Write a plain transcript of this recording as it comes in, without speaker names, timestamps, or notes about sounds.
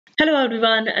Hello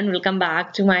everyone and welcome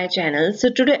back to my channel. So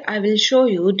today I will show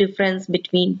you difference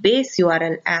between base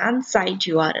URL and site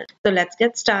URL. So let's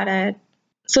get started.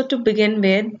 So to begin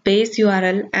with, base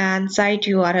URL and site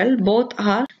URL both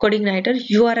are CodeIgniter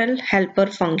URL helper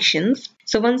functions.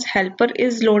 So once helper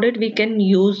is loaded, we can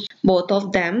use both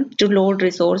of them to load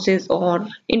resources or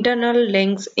internal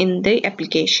links in the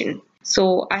application.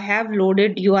 So I have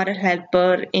loaded URL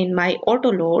helper in my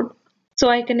auto load. So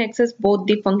I can access both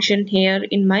the function here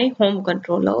in my home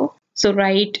controller. So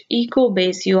write echo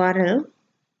base URL,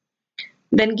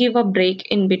 then give a break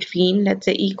in between, let's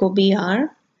say echo BR,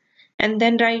 and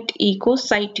then write echo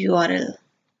site URL.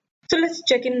 So let's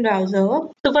check in browser.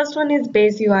 So first one is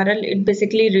base URL. It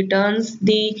basically returns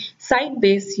the site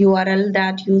base URL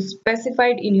that you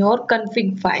specified in your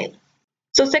config file.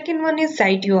 So second one is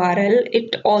site URL.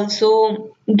 It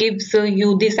also gives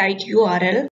you the site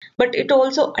URL, but it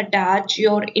also attach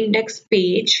your index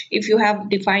page if you have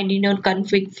defined in your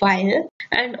config file,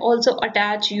 and also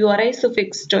attach URI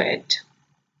suffix to it.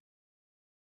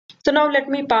 So now let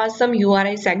me pass some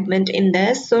URI segment in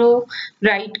this. So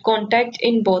write contact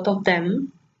in both of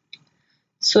them.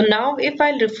 So now if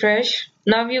I refresh,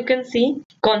 now you can see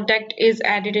contact is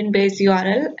added in base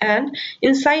URL, and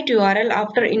in site URL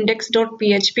after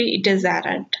index.php it is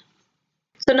added.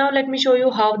 So now let me show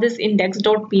you how this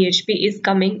index.php is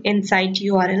coming inside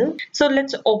URL. So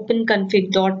let's open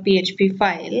config.php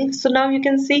file. So now you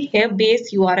can see here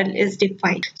base URL is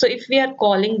defined. So if we are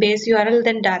calling base URL,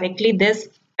 then directly this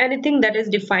anything that is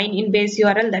defined in base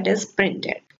URL, that is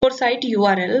printed. For site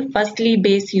URL, firstly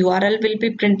base URL will be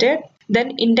printed,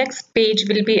 then index page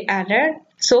will be added.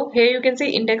 So here you can see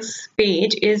index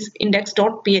page is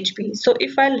index.php. So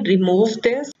if I'll remove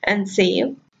this and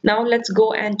save, now let's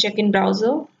go and check in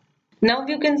browser. Now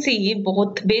you can see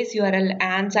both base URL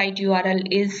and site URL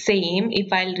is same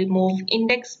if I'll remove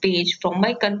index page from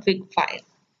my config file.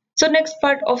 So next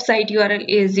part of site URL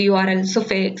is URL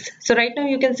suffix. So right now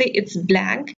you can see it's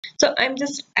blank. So I'm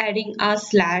just adding a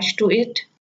slash to it.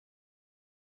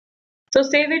 So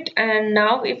save it, and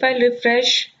now if I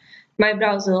refresh my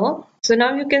browser, so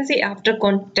now you can see after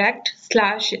contact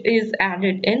slash is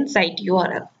added in site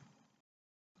URL.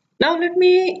 Now let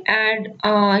me add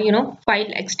file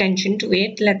extension to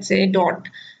it, let's say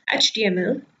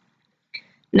 .html.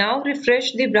 Now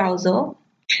refresh the browser.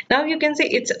 Now you can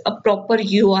see it's a proper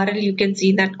URL. You can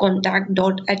see that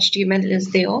contact.html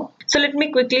is there. So let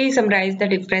me quickly summarize the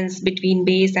difference between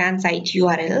base and site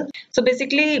URL. So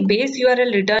basically base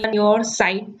URL return your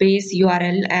site base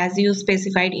URL as you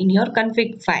specified in your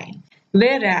config file,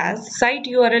 whereas site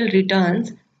URL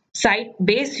returns site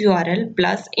base URL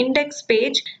plus index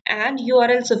page and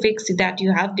URL suffix that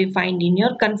you have defined in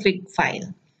your config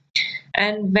file.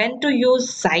 And when to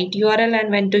use site URL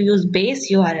and when to use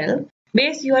base URL.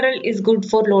 Base URL is good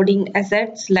for loading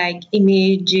assets like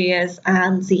image, JS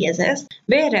and CSS,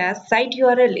 whereas site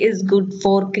URL is good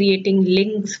for creating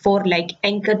links for like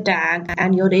anchor tag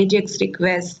and your AJAX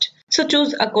request. So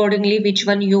choose accordingly which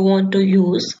one you want to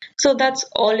use. So that's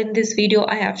all in this video.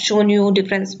 I have shown you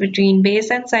difference between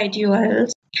base and site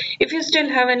URLs. If you still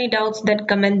have any doubts, then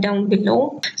comment down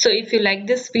below. So if you like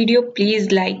this video, please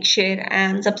like, share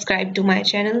and subscribe to my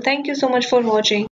channel. Thank you so much for watching.